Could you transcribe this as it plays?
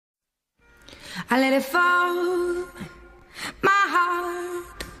I let it fall, my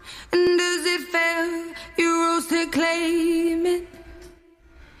heart, and as it fell, you rose to claim it.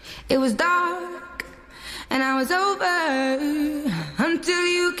 It was dark, and I was over, until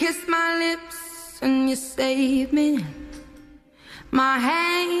you kissed my lips, and you saved me. My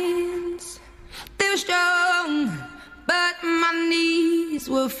hands, they were strong, but my knees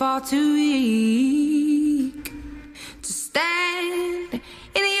were far too weak to stand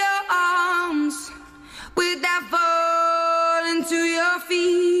in your arms without falling to your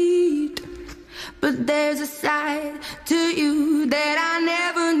feet. But there's a side to you that I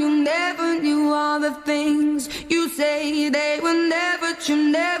never knew all the things you say, they were never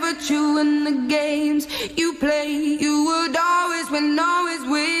true, and the games you play, you would always win, always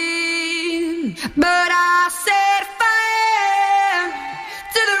win. But I set fire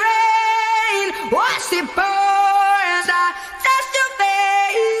to the rain, watched it pour as I touched your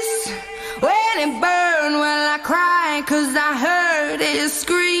face. When it burned, well I cried, 'cause I heard it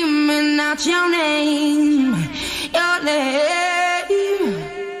screaming out your name, your name.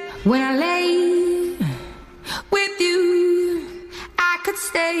 When I lay with you, I could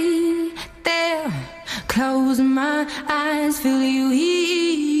stay there, close my eyes, feel you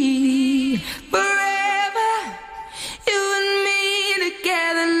here. Forever, you and me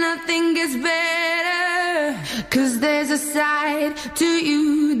together, nothing gets better. 'Cause there's a side to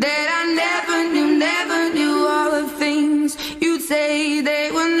you that I never knew all the things you'd say, they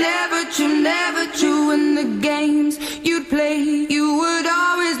were never true, and the games you'd play, you would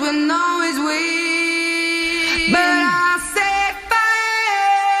always win, always win. But I set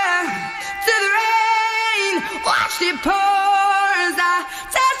fire to the rain, watched it pour as I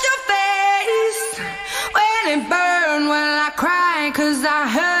touched your face. When it burned, well I cried, 'cause I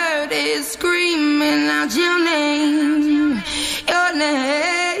heard it screaming out your name, your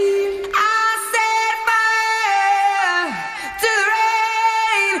name. I set fire to the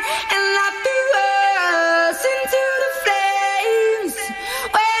rain, and I threw us into the flames.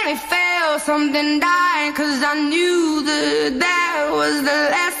 When we fell, something died, 'cause I knew that was the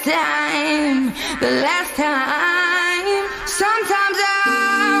last time, the last time. Sometimes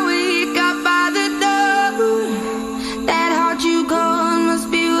I wake up by the door, that heart you called must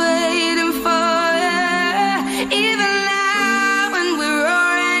be waiting for you. Even now when we're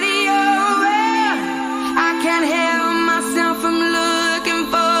already over, I can't help myself from looking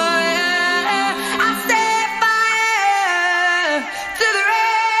for you. I set fire to the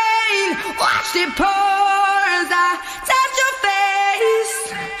rain, watched it pour as I touched your face.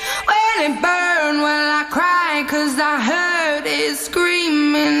 When it burned, well I cried, 'cause I heard it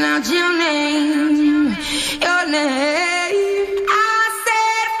screaming out your name, your name. I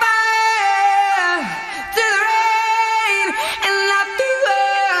set fire to the rain, and I threw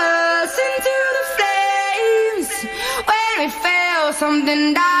us into the flames. When we fell, something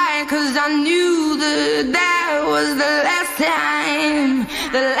died, 'cause I knew that was the last time,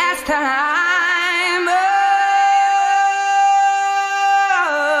 the last time.